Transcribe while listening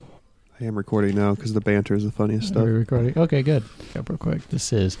I am recording now because the banter is the funniest stuff. Are we recording? Okay, good. Go real quick.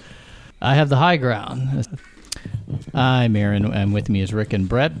 I have the high ground. I'm Aaron, and with me is Rick and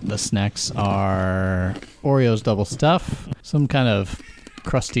Brett. The snacks are Oreos double stuff, some kind of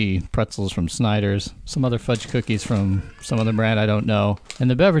crusty pretzels from Snyder's, some other fudge cookies from some other brand I don't know, and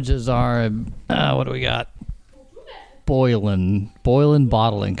the beverages are, what do we got? Boylan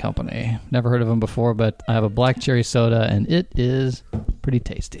Bottling Company. Never heard of them before, but I have a black cherry soda, and it is pretty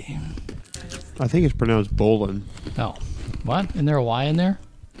tasty. I think it's pronounced Bolin. Oh, what? Isn't there a Y in there?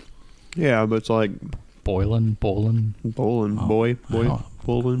 Yeah, but it's like Boylan. Bolin, boy,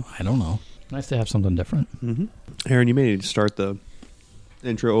 Bolin. I don't know. Nice to have something different. Mm-hmm. Aaron, you may need to start the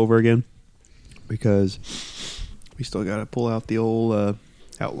intro over again because we still got to pull out the old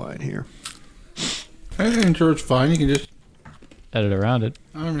outline here. Hey, intro's fine. You can just Edit around it.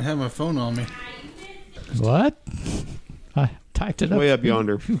 I don't even have my phone on me. What? I typed it up. Way up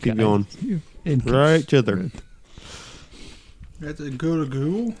yonder. Keep going. In- Right thither. You have to go to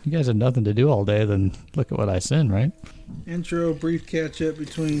Google. You guys have nothing to do all day than look at what I send, right? Intro, brief catch up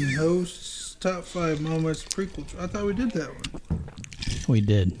between hosts, top 5 moments, prequel. I thought we did that one. We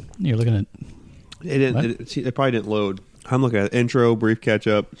did. You're looking at... It didn't. It probably didn't load. I'm looking at intro, brief catch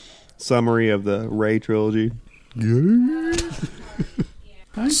up, summary of the Ray trilogy.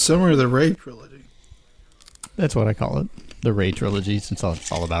 Summary of the Ray trilogy. That's what I call it. The Ray trilogy, since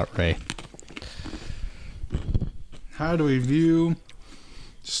it's all about Ray. How do we view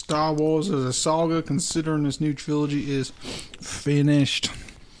Star Wars as a saga, considering this new trilogy is finished?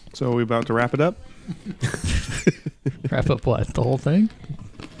 So are we about to wrap it up? Wrap up what? The whole thing?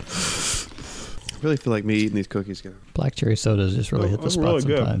 I really feel like me eating these cookies. Black cherry sodas just really hit the spot really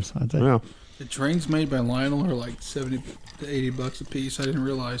good. sometimes. I think. Yeah. The trains made by Lionel are like $70 to $80 a piece. I didn't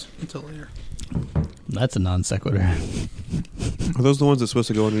realize until later. That's a non sequitur. Are those the ones that's supposed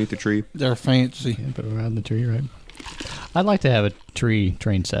to go underneath the tree? They're fancy. Yeah, put it around the tree, right? I'd like to have a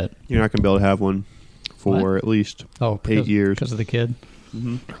train set. You're not going to be able to have one for at least 8 years. Because of the kid?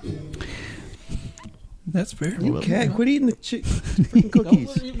 Mm-hmm. That's fair. You cat, quit eating the freaking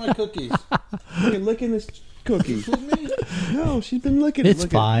cookies. Don't eat my cookies. You're licking this cookie. With me? No, she's been licking It's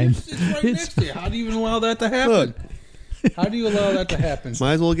it. fine. It's right next to you. How do you even allow that to happen? Look. How do you allow that to happen?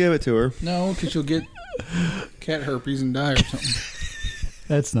 Might as well give it to her. No, because you'll get cat herpes and die or something.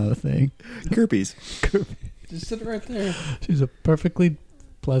 That's not a thing. Herpes. Just sit right there. She's a perfectly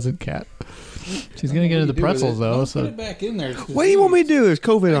pleasant cat. She's going to get into the pretzels, though. Don't So put it back in there. What do you want me to do? There's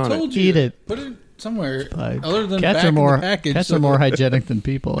COVID I on told it. you. Eat it. Put it somewhere Like, other than cats back are more in the package. cats are more hygienic than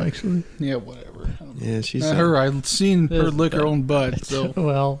people, actually. Yeah, whatever. I don't know. Yeah, she's Not her. I've seen her This- lick her own butt. So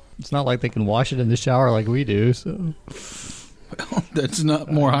Well, it's not like they can wash it in the shower like we do. So that's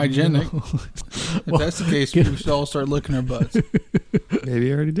not more hygienic. If that's the case, we should all start licking our butts. Maybe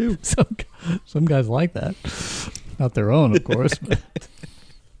you already do. some guys like that. Not their own, of course. But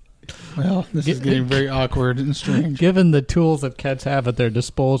Well, this is getting very awkward and strange. given the tools that cats have at their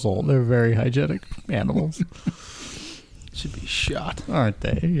disposal, they're very hygienic animals, Should be shot. aren't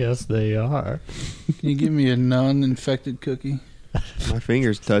they? Yes, they are. Can you give me a non-infected cookie? My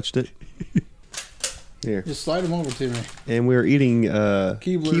fingers touched it. Here. Just slide them over to me. And we're eating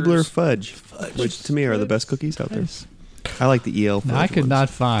Keebler fudge, Fudge. which to me are the best cookies out there. I like the EL fudge Now, I could ones. not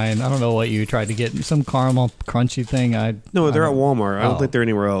find. I don't know what you tried to get. Some caramel crunchy thing. No, they're I at Walmart. I don't Oh. think they're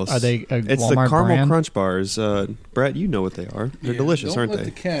anywhere else. Are they a It's Walmart the caramel brand? crunch bars. Brett, you know what they are. They're Yeah, delicious, don't aren't let they?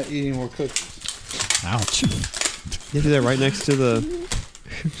 the cat eat any more cookies. Ouch. You do that right next to the...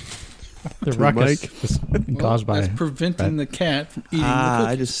 The the ruckus mic. was caused by. That's preventing the cat from eating the I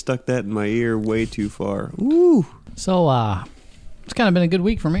cookies. just stuck that in my ear way too far. Ooh, So, it's kind of been a good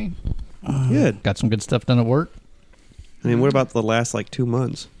week for me. good. Got some good stuff done at work. I mean, what about the last 2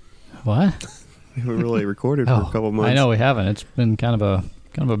 months? What? We haven't really recorded for a couple of months. I know we haven't. It's been kind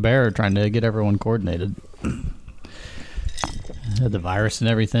of a bear trying to get everyone coordinated. Had the virus and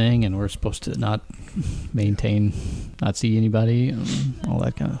everything, and we're supposed to not see anybody, and all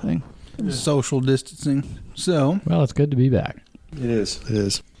that kind of thing. Social distancing. So Well, it's good to be back. It is. It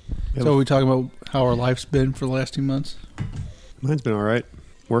is. are we talking about how our life's been for the last 2 months? Mine's been all right.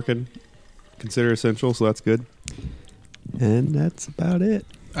 Working. Consider essential, so that's good. And that's about it.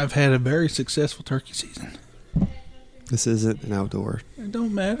 I've had a very successful turkey season. This isn't an outdoor. It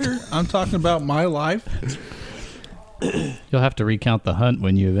don't matter. I'm talking about my life. You'll have to recount the hunt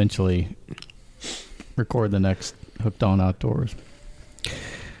when you eventually record the next Hooked On Outdoors.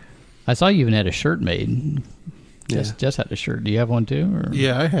 I saw you even had a shirt made. Yeah. Jess had a shirt. Do you have one too? Or?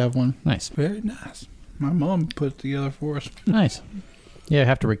 Yeah, I have one. Nice. Very nice. My mom put it together for us. Nice. Yeah, I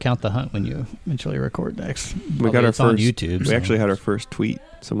have to recount the hunt when you eventually record next. We got our It's on first YouTube. We so- actually had our first tweet.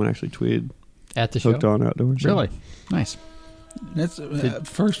 Someone actually tweeted at the show. Hooked on Outdoors. Really nice. That's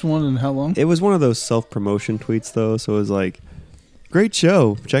first one in how long? It was one of those self-promotion tweets, though, so it was like, great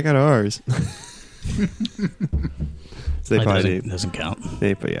show. Check out ours. So they probably doesn't count.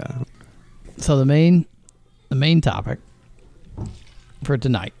 but yeah. So the main topic for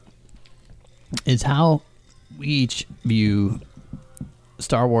tonight is how we each view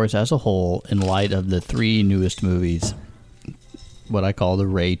Star Wars as a whole in light of the 3 newest movies, what I call the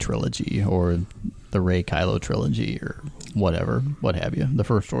Rey trilogy or the Rey Kylo trilogy or whatever, what have you, the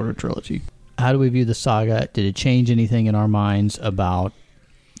First Order trilogy. How do we view the saga? Did it change anything in our minds about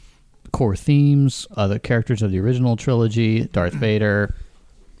core themes, other characters of the original trilogy, Darth Vader?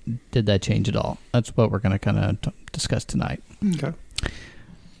 Did that change at all? That's what we're going to kind of discuss tonight. Okay.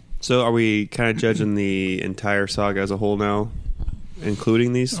 So are we kind of judging the entire saga as a whole now,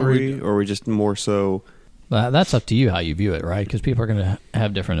 including these 3, or are we just more so... That's up to you how you view it, right? Because people are going to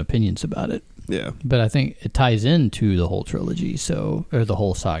have different opinions about it. Yeah. But I think it ties into the whole trilogy, or the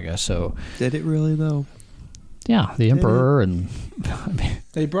whole saga. So Did it really, though? yeah, the Emperor and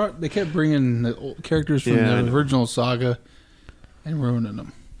They kept bringing the old characters from the original saga and ruining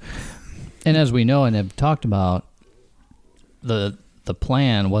them. and as we know and have talked about, the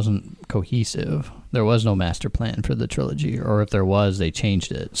plan wasn't cohesive. There was no master plan for the trilogy, or if there was, they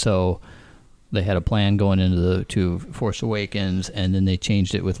changed it. So they had a plan going into Force Awakens, and then they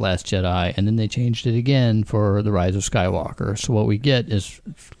changed it with Last Jedi, and then they changed it again for The Rise of Skywalker. So what we get is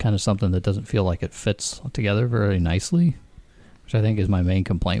kind of something that doesn't feel like it fits together very nicely, which I think is my main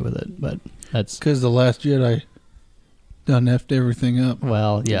complaint with it. But that's because The Last Jedi done effed everything up.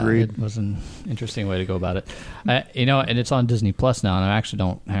 well, yeah, Agreed. it was an interesting way to go about it. And it's on Disney Plus now, and I actually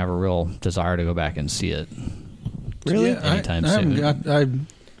don't have a real desire to go back and see it. Really? Yeah, Anytime I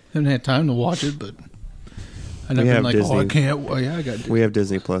haven't had time to watch it, but I never been like, Disney. I can't. Well, yeah, I got Disney. We have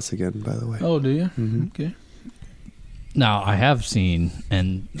Disney Plus again, by the way. Oh, do you? Mhm. Okay. Now, I have seen,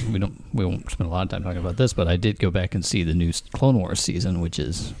 and we won't spend a lot of time talking about this, but I did go back and see the new Clone Wars season, which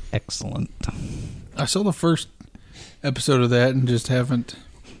is excellent. I saw the first episode of that and just haven't.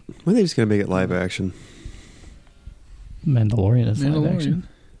 When are they just going to make it live action? Mandalorian is live Mandalorian. action.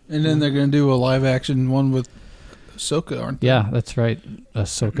 And then they're going to do a live action one with Ahsoka, aren't they? Yeah, that's right.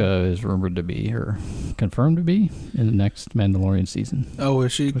 Ahsoka is rumored to be, or confirmed to be, in the next Mandalorian season, Oh,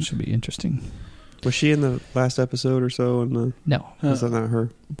 is she? which should be interesting. Was she in the last episode or so? No. Is that not her?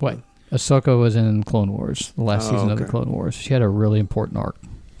 What? Ahsoka was in Clone Wars, the last Oh, season of the okay. Clone Wars. She had a really important arc.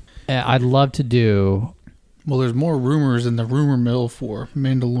 And I'd love to do... Well, there's more rumors in the rumor mill for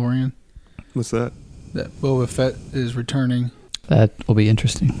Mandalorian What's that? that Boba Fett is returning. That will be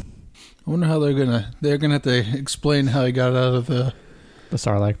interesting. I wonder how they're gonna have to explain how he got out of the The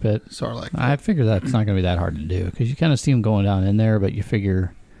Sarlacc pit. Sarlacc. I figure that's not going to be that hard to do, because you kind of see him going down in there, but you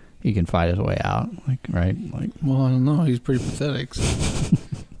figure he can fight his way out, right? Well, I don't know. He's pretty pathetic. So.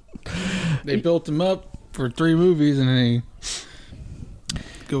 They built him up for 3 movies, and then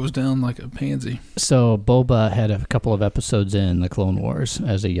he goes down like a pansy. So Boba had a couple of episodes in the Clone Wars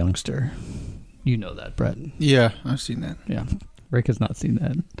as a youngster. You know that, Brett. Yeah, I've seen that. Yeah. Rick has not seen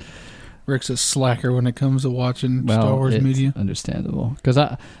that. Rick's a slacker when it comes to watching Star Wars it's media. understandable.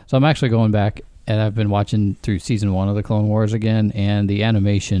 So I'm actually going back, and I've been watching through season 1 of the Clone Wars again, and the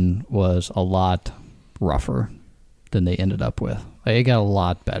animation was a lot rougher than they ended up with. It got a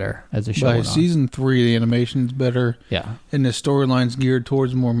lot better as the show By went on. season 3, the animation's better, Yeah, and the storyline's geared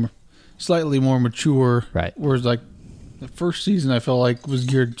towards slightly more mature. right. Whereas, like, the first season, I felt like was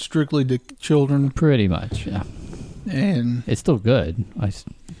geared strictly to children, Pretty much, yeah. and It's still good. I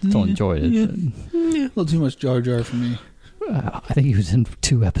still enjoyed it. yeah. but, a little too much Jar Jar for me. I think he was in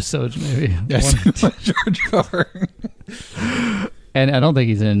 2 episodes, maybe. That's One- too much Jar Jar. And I don't think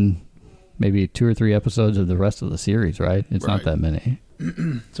he's in maybe 2 or 3 episodes of the rest of the series, right? It's not Right. that many.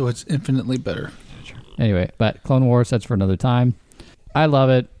 So it's infinitely better. Anyway, but Clone Wars, that's for another time. I love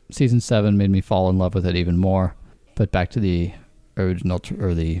it. Season 7 made me fall in love with it even more. But back to the original,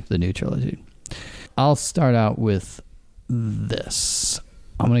 or the new trilogy. I'll start out with this.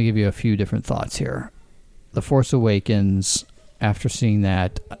 I'm going to give you a few different thoughts here. The Force Awakens, after seeing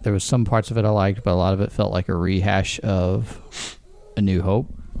that, there was some parts of it I liked, but a lot of it felt like a rehash of A New Hope.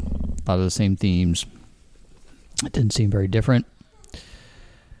 A lot of the same themes. It didn't seem very different.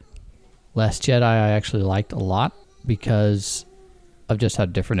 Last Jedi I actually liked a lot because of just how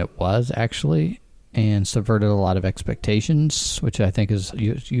different it was, actually, and subverted a lot of expectations, which I think is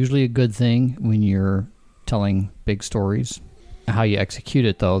usually a good thing when you're telling big stories. How you execute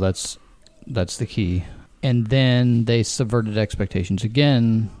it, though, that's the key. And then they subverted expectations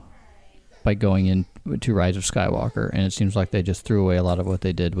again by going into Rise of Skywalker, and it seems like they just threw away a lot of what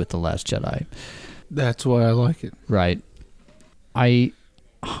they did with The Last Jedi. That's why I like it. Right. I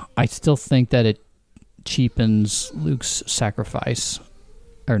still think that it cheapens Luke's sacrifice,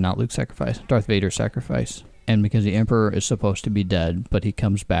 or not Luke's sacrifice, Darth Vader's sacrifice. And because the Emperor is supposed to be dead, but he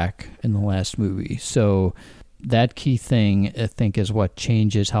comes back in the last movie. So that key thing, I think, is what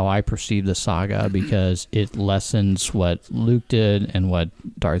changes how I perceive the saga, because it lessens what Luke did and what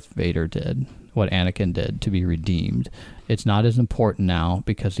Darth Vader did, what Anakin did to be redeemed. It's not as important now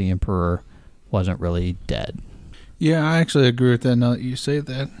because the Emperor wasn't really dead. Yeah, I actually agree with that now that you say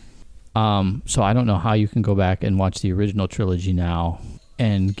that. So I don't know how you can go back and watch the original trilogy now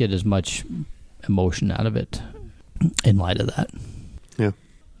and get as much emotion out of it in light of that. Yeah.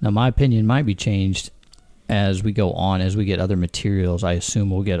 Now, my opinion might be changed as we go on, as we get other materials. I assume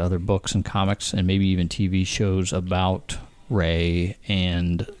we'll get other books and comics and maybe even TV shows about Rey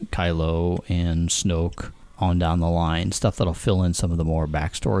and Kylo and Snoke on down the line, stuff that'll fill in some of the more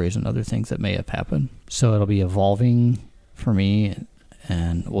backstories and other things that may have happened. So it'll be evolving for me,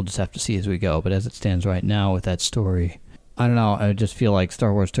 and we'll just have to see as we go. But as it stands right now with that story, I don't know, I just feel like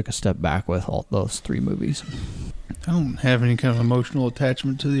Star Wars took a step back with all those 3 movies. I don't have any kind of emotional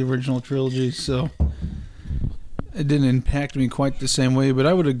attachment to the original trilogy, so it didn't impact me quite the same way. But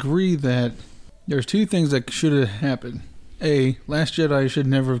I would agree that there's 2 things that should have happened. A, Last Jedi should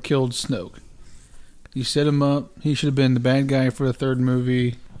never have killed Snoke. You set him up, he should have been the bad guy for the 3rd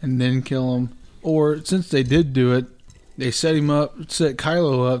movie, and then kill him. Or, since they did do it, they set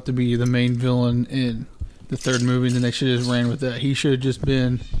Kylo up to be the main villain in the 3rd movie, and then they should have just ran with that. He should have just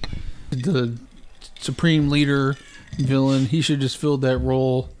been the supreme leader villain. He should have just filled that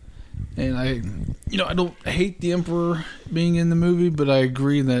role. And I don't hate the Emperor being in the movie, but I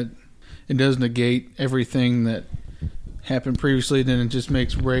agree that it does negate everything that happened previously. Then it just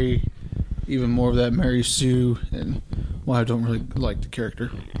makes Rey even more of that Mary Sue, and why I don't really like the character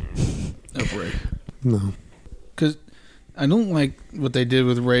of Rey. No. Because I don't like what they did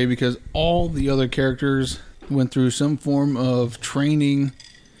with Rey, because all the other characters went through some form of training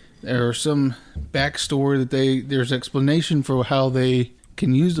or some backstory that there's explanation for how they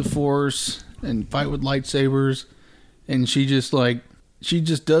can use the Force and fight with lightsabers, and she just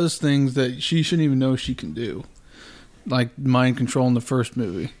does things that she shouldn't even know she can do, like mind control in the 1st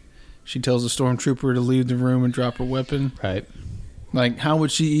movie. She tells the stormtrooper to leave the room and drop her weapon. Right. Like, how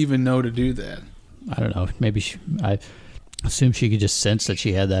would she even know to do that? I don't know. Maybe I assume she could just sense that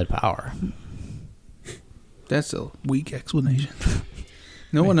she had that power. That's a weak explanation.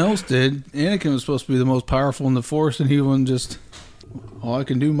 No one else did. Anakin was supposed to be the most powerful in the Force, and he wasn't just, I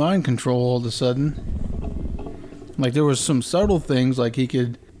can do mind control all of a sudden. Like, there was some subtle things, like he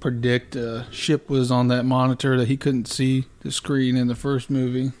could predict a ship was on that monitor that he couldn't see the screen in the 1st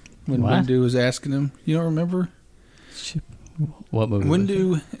movie when Windu was asking him. You don't remember? What movie?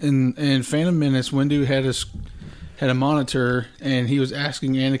 Windu in Phantom Menace, Windu had a monitor, and he was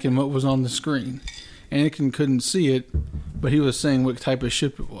asking Anakin what was on the screen. Anakin couldn't see it, but he was saying what type of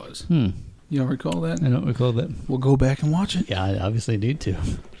ship it was. You don't recall that? I don't recall that. We'll go back and watch it. Yeah, I obviously need to.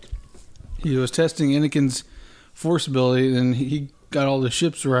 He was testing Anakin's Force ability, and he got all the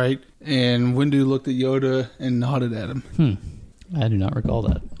ships right, and Windu looked at Yoda and nodded at him. I do not recall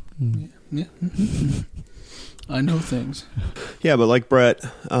that. Yeah. I know things. Yeah, but like Brett,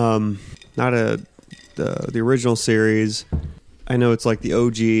 not the original series. I know it's like the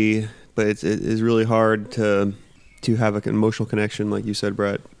OG, but it is really hard to have an emotional connection, like you said,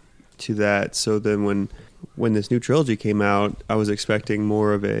 Brett, to that. So then when this new trilogy came out, I was expecting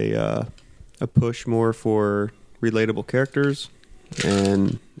more of a push more for relatable characters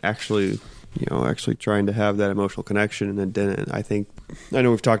and actually trying to have that emotional connection, and it didn't. I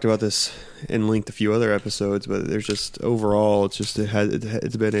know we've talked about this and linked a few other episodes, but there's just overall,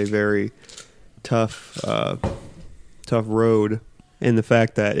 it's been a very tough road, and the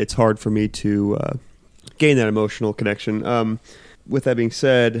fact that it's hard for me to gain that emotional connection. With that being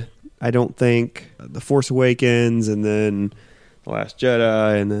said, I don't think The Force Awakens and then The Last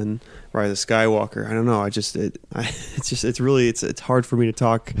Jedi and then Rise of Skywalker, I don't know. It's hard for me to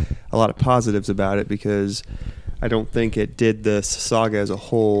talk a lot of positives about it, because I don't think it did the saga as a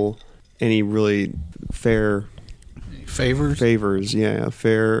whole any really fair favors. Yeah,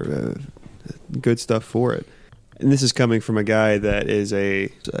 fair, good stuff for it. And this is coming from a guy that is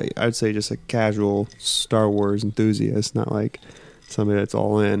I'd say just a casual Star Wars enthusiast, not like somebody that's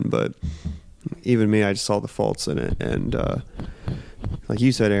all in. But even me, I just saw the faults in it, and like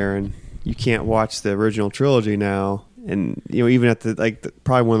you said, Aaron, you can't watch the original trilogy now, and even at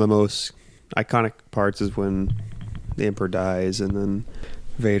probably one of the most iconic parts is when the Emperor dies and then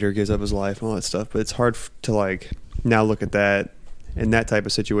Vader gives up his life and all that stuff. But it's hard to like now look at that in that type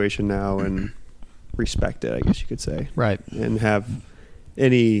of situation now and respect it, I guess you could say, Right. and have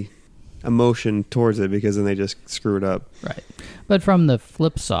any emotion towards it, because then they just screw it up. Right. But from the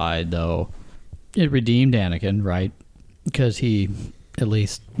flip side, though, it redeemed Anakin, right? Because he at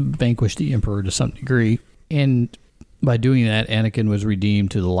least vanquished the Emperor to some degree. And by doing that, Anakin was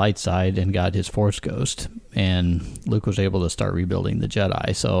redeemed to the light side and got his Force Ghost. And Luke was able to start rebuilding the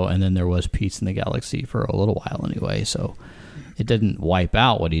Jedi. So, and then there was peace in the galaxy for a little while anyway. So it didn't wipe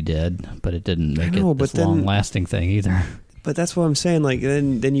out what he did, but it didn't make it this long-lasting thing either. But that's what I'm saying. Like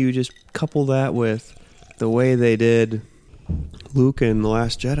then you just couple that with the way they did Luke in The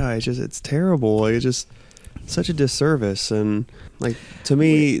Last Jedi. It's terrible. Like, it's just such a disservice. And like, to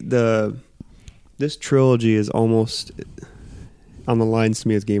me, this trilogy is almost on the lines to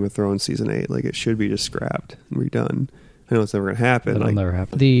me as Game of Thrones season 8. Like, it should be just scrapped and redone. I know it's never going to happen. It'll never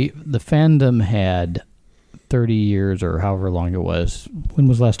happen. The fandom had 30 years or however long it was. When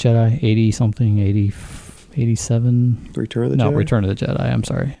was Last Jedi? 80 something, 87? Return of the Jedi? No, Return of the Jedi, I'm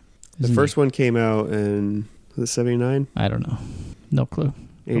sorry. The first one came out in, was it 79? I don't know. No clue.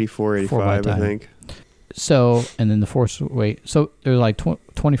 84, 85, I think. So, and then The Force Awakens. So, there's like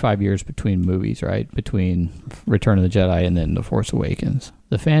 25 years between movies, right? Between Return of the Jedi and then The Force Awakens.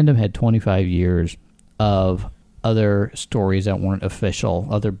 The fandom had 25 years of other stories that weren't official,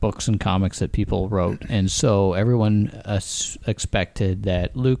 other books and comics that people wrote. And so, everyone expected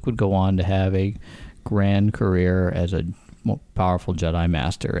that Luke would go on to have a grand career as a powerful Jedi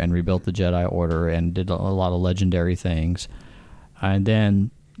Master and rebuilt the Jedi Order and did a lot of legendary things. And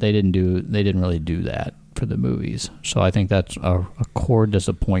then they didn't really do that for the movies. So I think that's a core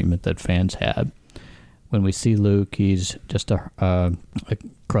disappointment that fans had. When we see Luke, he's just a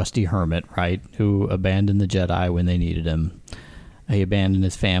crusty hermit, right, who abandoned the Jedi when they needed him. He abandoned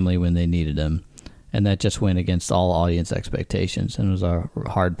his family when they needed him. And that just went against all audience expectations, and it was a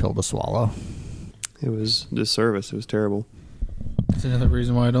hard pill to swallow. It was disservice. It was terrible. That's another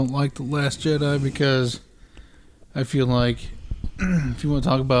reason why I don't like The Last Jedi, because I feel like if you want to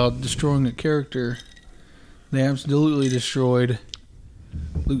talk about destroying a character, they absolutely destroyed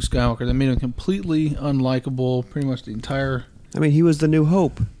Luke Skywalker. They made him completely unlikable pretty much the entire... I mean, he was the New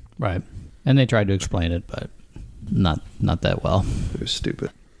Hope. Right. And they tried to explain it, but not that well. It was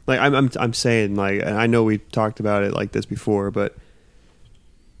stupid. Like, I'm saying, like, and I know we talked about it like this before, but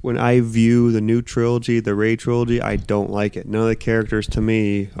when I view the new trilogy, the Rey trilogy, I don't like it. None of the characters to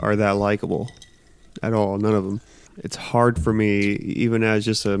me are that likable at all. None of them. It's hard for me, even as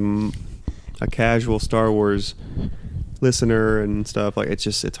just a casual Star Wars listener and stuff. Like,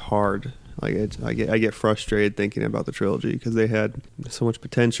 it's hard. Like, I get frustrated thinking about the trilogy because they had so much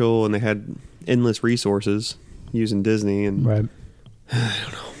potential and they had endless resources using Disney. And right. I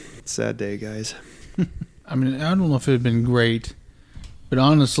don't know. It's a sad day, guys. I mean, I don't know if it had been great, but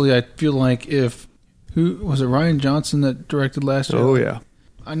honestly, I feel like who was it, Rian Johnson that directed Last Jedi? Oh, yeah.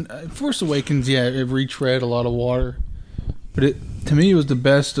 Force Awakens, yeah, it retread a lot of water, but to me, it was the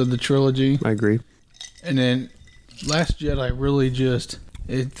best of the trilogy. I agree. And then Last Jedi really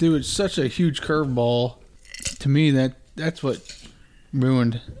it threw it such a huge curveball. To me, that's what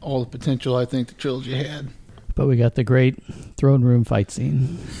ruined all the potential I think the trilogy had. But we got the great throne room fight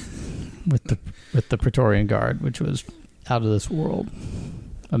scene with the Praetorian Guard, which was out of this world.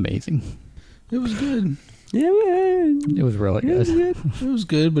 Amazing. It was good. Yeah, it was really good. It was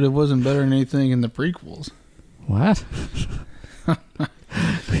good, but it wasn't better than anything in the prequels. What?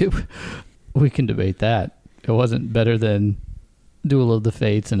 we can debate that. It wasn't better than Duel of the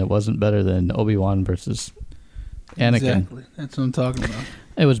Fates, and it wasn't better than Obi-Wan versus Anakin. Exactly. That's what I'm talking about.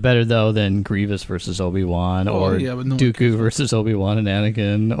 It was better, though, than Grievous versus Obi-Wan, or Dooku versus Obi-Wan and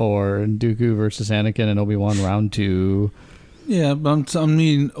Anakin, or Dooku versus Anakin and Obi-Wan Round 2. Yeah, but I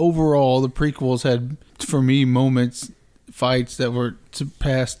mean, overall, the prequels had, for me, fights that were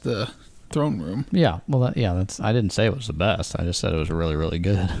surpassed the throne room. Yeah, well, I didn't say it was the best. I just said it was really, really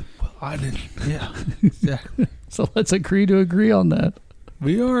good. Well, I didn't. Yeah, exactly. So let's agree to agree on that.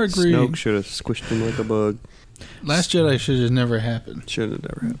 We are agreeing. Snoke should have squished him like a bug. Last Jedi should have never happened. Shouldn't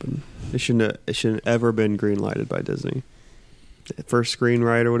have never happened. It shouldn't have ever been green lighted by Disney. First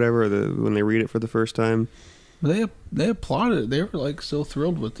screenwrite or whatever, when they read it for the first time. They applauded it. They were like so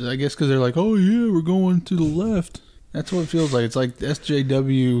thrilled with it. I guess because they're like, oh yeah, we're going to the left. That's what it feels like. It's like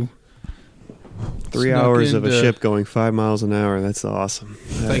SJW. 3 hours of a ship going 5 miles an hour. That's awesome.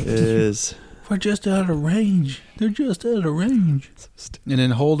 That is. We're just out of range. They're just out of range. And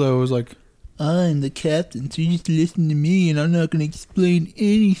then Holdo was like, I'm the captain, so you just listen to me, and I'm not going to explain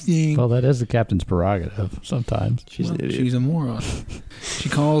anything. Well, that is the captain's prerogative sometimes. She's an idiot. She's a moron. She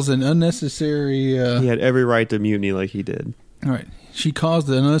caused an unnecessary... He had every right to mutiny like he did. All right. She caused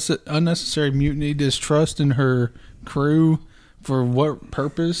an unnecessary mutiny, distrust in her crew. For what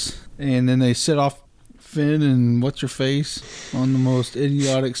purpose? And then they set off Finn and what's-her-face on the most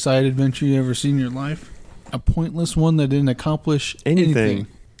idiotic side adventure you ever seen in your life. A pointless one that didn't accomplish anything.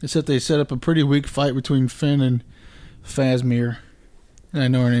 Except they set up a pretty weak fight between Finn and Phasmir. And I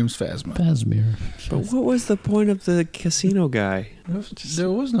know her name's Phasma. Phasmir. But what was the point of the casino guy? There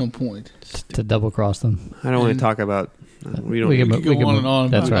was no point. To double-cross them. I don't want to talk about... We don't. We can could go on and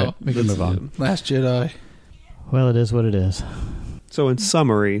on. That's about right. We can move on. Last Jedi. Well, it is what it is. So in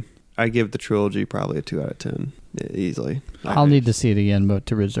summary, I give the trilogy probably a 2 out of 10 easily. I'll need to see it again, but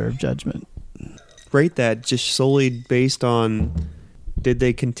to reserve judgment. Rate that just solely based on, did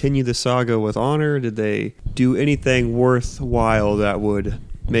they continue the saga with honor? Did they do anything worthwhile that would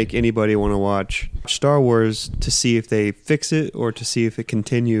make anybody want to watch Star Wars, to see if they fix it or to see if it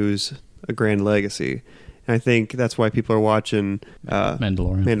continues a grand legacy? And I think that's why people are watching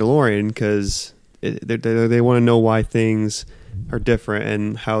Mandalorian, because they want to know why things are different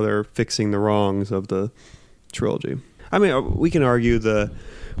and how they're fixing the wrongs of the trilogy. I mean, we can argue I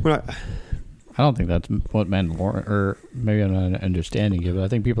don't think that's what Mandalorian, or maybe I'm not understanding it, but I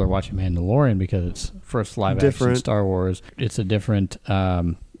think people are watching Mandalorian because it's first live-action Star Wars. It's a different...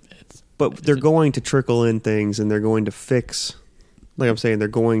 but they're going to trickle in things, and they're going to fix... Like I'm saying, they're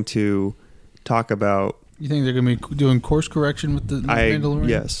going to talk about... You think they're going to be doing course correction with the Mandalorian?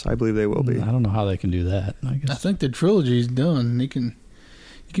 Yes, I believe they will be. I don't know how they can do that. I think the trilogy's done. You can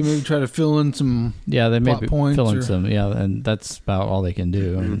maybe try to fill in some they may be points filling some, and that's about all they can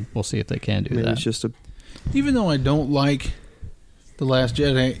do, and we'll see if they can do that. It's just even though I don't like The Last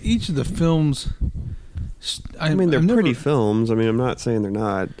Jedi, each of the films... I mean, they're pretty films. I mean, I'm not saying they're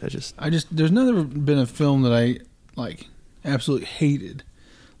not. There's never been a film that I, absolutely hated.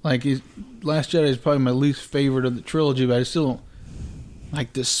 Last Jedi is probably my least favorite of the trilogy, but I still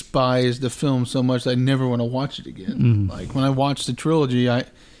don't, despise the film so much that I never want to watch it again. Mm. When I watch the trilogy,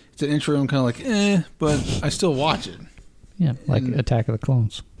 it's an intro, I'm kind of but I still watch it. Yeah, Attack of the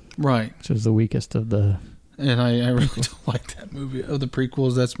Clones. Right. Which is the weakest of the... And I really don't like that movie. Of the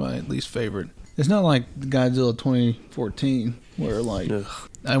prequels, that's my least favorite. It's not like Godzilla 2014, where Ugh.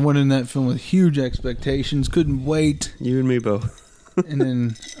 I went in that film with huge expectations, couldn't wait. You and me both. And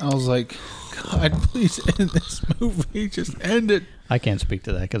then I was like, God, please end this movie. Just end it. I can't speak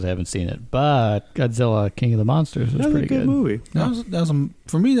to that because I haven't seen it. But Godzilla King of the Monsters was pretty a good movie.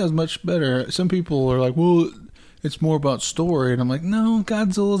 For me, that was much better. Some people are like, well, it's more about story. And I'm like, no,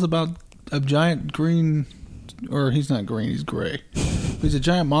 Godzilla's about a giant green... Or he's not green, he's gray. He's a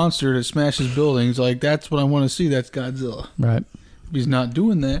giant monster that smashes buildings. That's what I want to see. That's Godzilla. Right. If he's not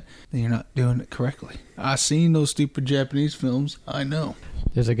doing that, then you're not doing it correctly. I've seen those stupid Japanese films. I know.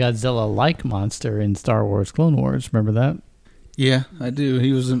 There's a Godzilla-like monster in Star Wars Clone Wars. Remember that? Yeah, I do.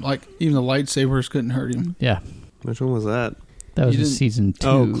 He was even the lightsabers couldn't hurt him. Yeah. Which one was that? That was in season 2.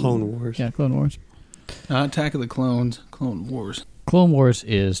 Oh, Clone Wars. Yeah, Clone Wars. Attack of the Clones, Clone Wars. Clone Wars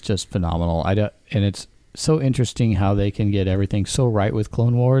is just phenomenal. And it's so interesting how they can get everything so right with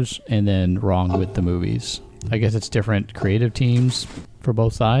Clone Wars and then wrong with the movies. I guess it's different creative teams for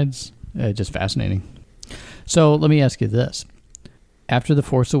both sides. Just fascinating. So let me ask you this. After The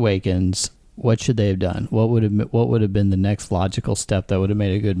Force Awakens, what should they have done? What would have been the next logical step that would have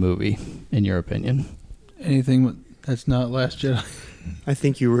made a good movie, in your opinion? Anything that's not Last Jedi. I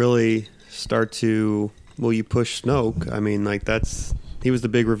think you really start to... Well, you push Snoke. I mean, that's... He was the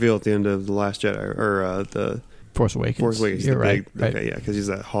big reveal at the end of The Last Jedi, or the Force Awakens. Force Awakens. You're right. Okay, yeah, because he's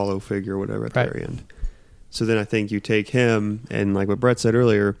that hollow figure or whatever at the very end. So then I think you take him, and like what Brett said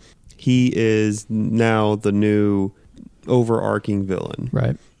earlier, he is now the new overarching villain.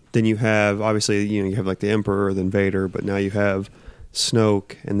 Right. Then you have, obviously, you have the Emperor, then Vader, but now you have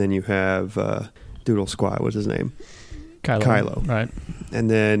Snoke, and then you have Doodle Squad, what's his name? Kylo. Right. And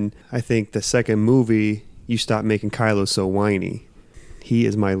then I think the second movie, you stop making Kylo so whiny. He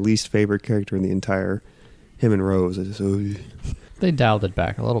is my least favorite character in the entire... Him and Rose. They dialed it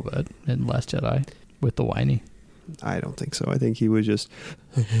back a little bit in Last Jedi with the whiny. I don't think so. I think he was just...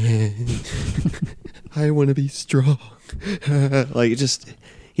 I want to be strong.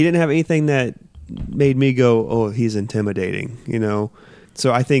 He didn't have anything that made me go, oh, he's intimidating,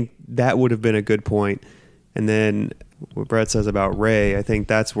 So I think that would have been a good point. And then what Brett says about Rey, I think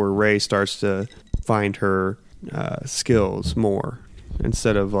that's where Rey starts to find her skills more.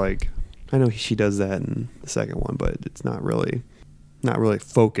 Instead of I know she does that in the second one, but it's not really not really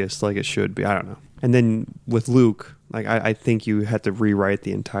focused like it should be. I don't know. And then with Luke, like I think you had to rewrite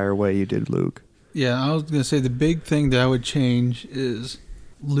the entire way you did Luke. Yeah, I was going to say the big thing that I would change is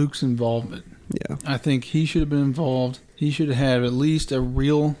Luke's involvement. Yeah. I think he should have been involved. He should have had at least a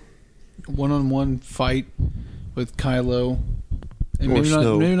real one-on-one fight with Kylo. And Or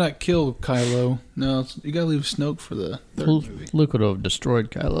Snoke. maybe not kill Kylo. No, you got to leave Snoke for the third movie. Luke would have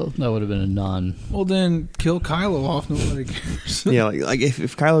destroyed Kylo. That would have been a non. Well, then kill Kylo off. Nobody cares. Yeah, like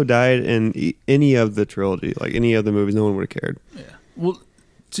if Kylo died in any of the trilogy, like any of the movies, no one would have cared. Yeah. Well,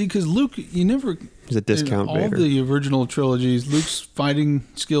 see, because Luke, you never... He's a discount in all Vader. the original trilogies, Luke's fighting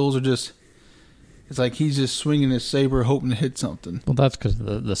skills are just... It's like he's just swinging his saber hoping to hit something. Well, that's because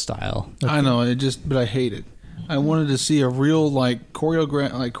of the style. I know, but I hate it. I wanted to see a real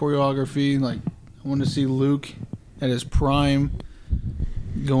choreography. Like I wanted to see Luke at his prime,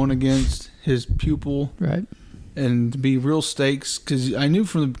 going against his pupil, Right. and to be real stakes. Because I knew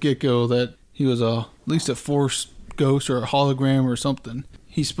from the get-go that he was at least a Force ghost or a hologram or something.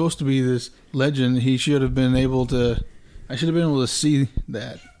 He's supposed to be this legend. He should have been able to. I should have been able to see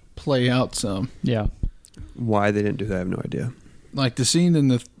that play out some. Yeah. Why they didn't do that, I have no idea. Like the scene in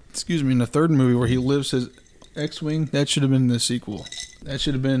the third movie where he lifts his X-wing, that should have been the sequel. That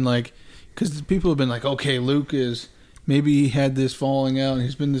should have been like, because people have been like, okay, Luke is, maybe he had this falling out and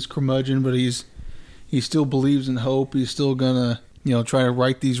he's been this curmudgeon, but he still believes in hope. He's still gonna, try to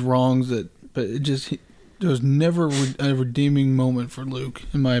right these wrongs but it just, there was never a redeeming moment for Luke,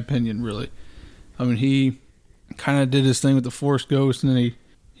 in my opinion, really. I mean, he kind of did his thing with the Force Ghost, and then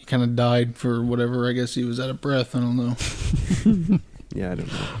he kind of died for whatever. I guess he was out of breath. I don't know. Yeah, I don't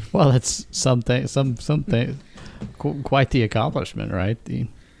know. Well, it's something, quite the accomplishment, right? The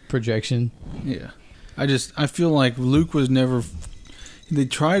projection. Yeah, I feel like Luke was never. They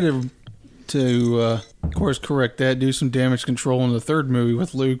tried to of course correct that, do some damage control in the third movie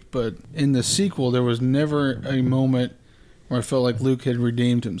with Luke, but in the sequel there was never a moment where I felt like Luke had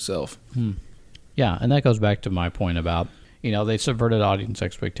redeemed himself. Yeah, and that goes back to my point about, they subverted audience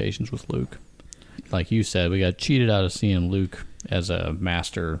expectations with Luke. Like you said, we got cheated out of seeing Luke as a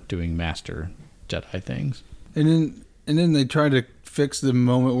master doing master Jedi things. And then they tried to fix the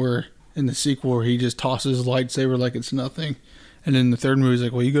moment where in the sequel where he just tosses his lightsaber like it's nothing. And then the third movie is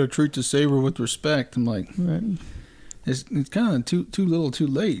like, well, you got to treat the saber with respect. I'm like, Right. It's kind of too little, too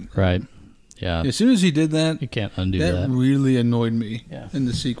late. Right. Yeah. As soon as he did that, You can't undo that. that really annoyed me. Yeah. In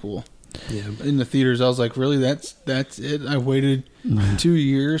the sequel. Yeah. In the theaters, I was like, really? That's it? I waited 2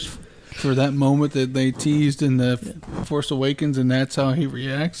 years for that moment that they teased in the Force Awakens, and that's how he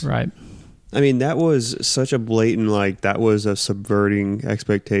reacts? Right. I mean, that was such a blatant, that was a subverting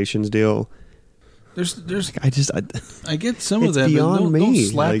expectations deal. There's. I I get some of It's that, but beyond don't me.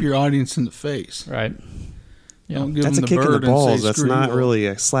 slap your audience in the face. Right. Yeah. Don't give that's a them the kick in the bird and balls. say, That's "Screw not you." really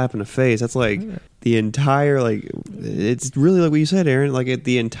a slap in the face. That's like the entire, it's really like what you said, Aaron.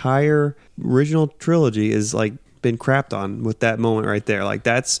 The entire original trilogy is been crapped on with that moment right there.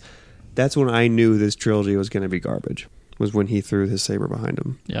 That's when I knew this trilogy was going to be garbage. Was when he threw his saber behind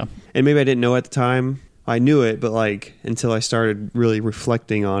him. Yeah. And maybe I didn't know at the time. I knew it, but until I started really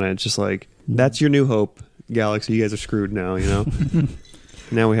reflecting on it, it's just that's your New Hope galaxy. You guys are screwed now,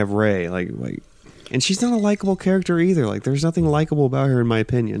 Now we have Rey, and she's not a likable character either. There's nothing likable about her, in my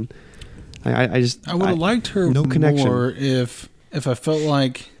opinion. I would have liked her no connection. more if I felt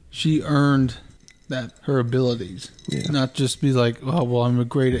like she earned her abilities, not just be like, oh well, I'm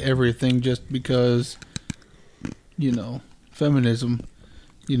great at everything just because, feminism.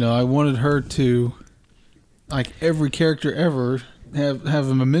 I wanted her to, every character ever, have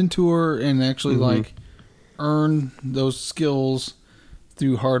a mentor and actually earn those skills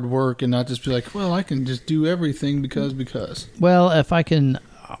through hard work, and not just be like, well, I can just do everything because. Well, if I can,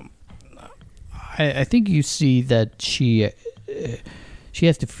 I think you see that she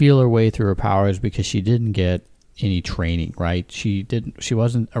has to feel her way through her powers because she didn't get any training, right? She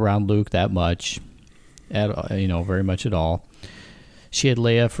wasn't around Luke that much, very much at all. She had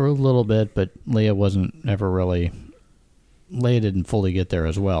Leia for a little bit, but Leia didn't fully get there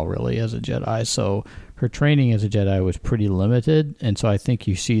as well, really, as a Jedi. So her training as a Jedi was pretty limited, and so I think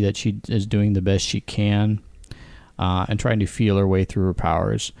you see that she is doing the best she can and trying to feel her way through her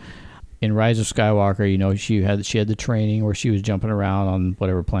powers. In Rise of Skywalker, she had the training where she was jumping around on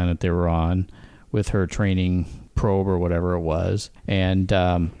whatever planet they were on with her training probe or whatever it was, and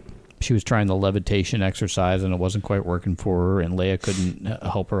she was trying the levitation exercise and it wasn't quite working for her, and Leia couldn't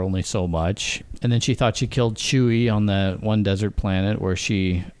help her only so much. And then she thought she killed Chewie on the one desert planet where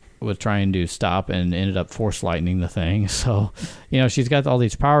she was trying to stop and ended up force lightning the thing. So, she's got all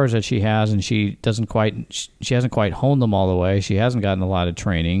these powers that she has, and she hasn't quite honed them all the way. She hasn't gotten a lot of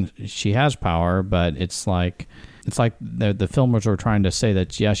training. She has power, but it's like the filmers were trying to say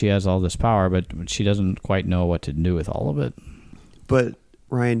that, yeah, she has all this power, but she doesn't quite know what to do with all of it. But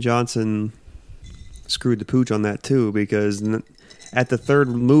Rian Johnson screwed the pooch on that too, because at the third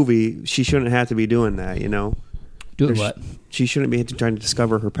movie, she shouldn't have to be doing that, Doing what? She shouldn't be trying to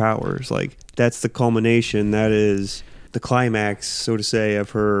discover her powers. Like, that's the culmination. That is the climax, so to say,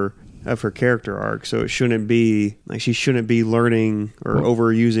 of her character arc. So it shouldn't be like she shouldn't be learning or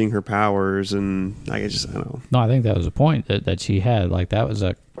overusing her powers. And I don't know. No, I think that was the point that she had. Like, that was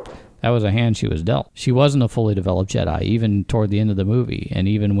a hand she was dealt. She wasn't a fully developed Jedi, even toward the end of the movie, and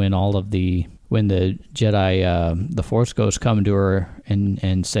even when when the Jedi, the Force Ghosts come to her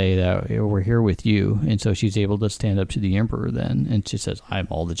and say that we're here with you, and so she's able to stand up to the Emperor then, and she says, I'm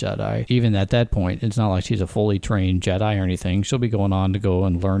all the Jedi. Even at that point, it's not like she's a fully trained Jedi or anything. She'll be going on to go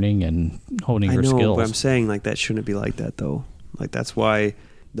and learning and honing her skills. But I'm saying, like, that shouldn't be like that, though. Like, that's why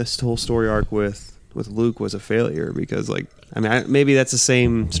this whole story arc with Luke was a failure, because, like, maybe that's the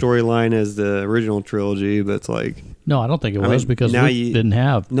same storyline as the original trilogy, but it's like... No, I don't think it was, because Luke didn't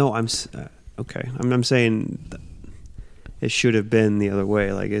have... No, okay. I'm saying it should have been the other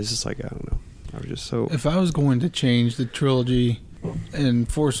way. Like, it's just like, I don't know. I was just so... If I was going to change the trilogy in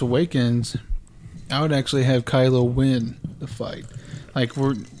Force Awakens, I would actually have Kylo win the fight. Like,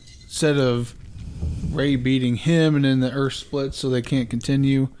 instead of Rey beating him and then the Earth splits so they can't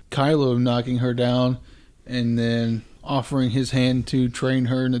continue, Kylo knocking her down and then offering his hand to train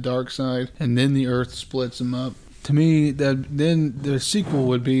her in the dark side, and then the Earth splits them up. To me, then the sequel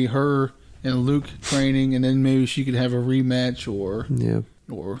would be her and Luke training, and then maybe she could have a rematch or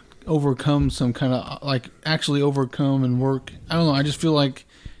overcome some kind of, like, actually overcome and work. I don't know. I just feel like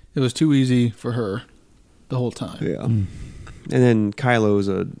it was too easy for her the whole time. Yeah. And then Kylo's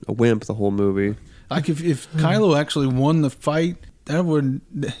a wimp the whole movie. Like, if Kylo actually won the fight, that would,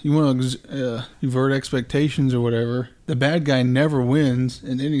 you want to avert expectations or whatever. The bad guy never wins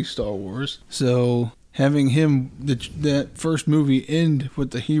in any Star Wars. So having him, that first movie end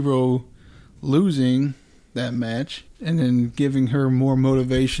with the hero losing that match and then giving her more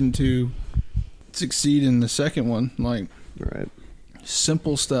motivation to succeed in the second one, like, right.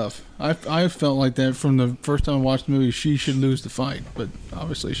 Simple stuff. I felt like that from the first time I watched the movie. She should lose the fight, but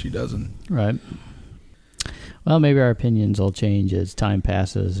obviously she doesn't. Right. Well, maybe our opinions will change as time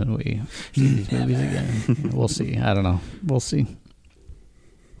passes and we see these movies again. We'll see. I don't know. We'll see.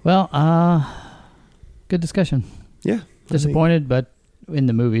 Well, good discussion. Yeah. Disappointed, but in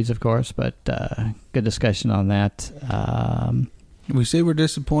the movies, of course, but good discussion on that. We say we're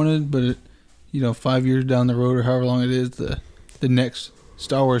disappointed, but 5 years down the road or however long it is, the next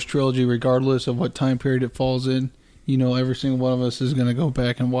Star Wars trilogy, regardless of what time period it falls in, every single one of us is going to go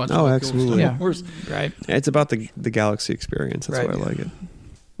back and watch. Oh, absolutely. Yeah, right. It's about the galaxy experience. That's why I like it.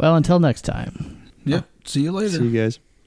 Well, until next time. Yep. See you later. See you guys.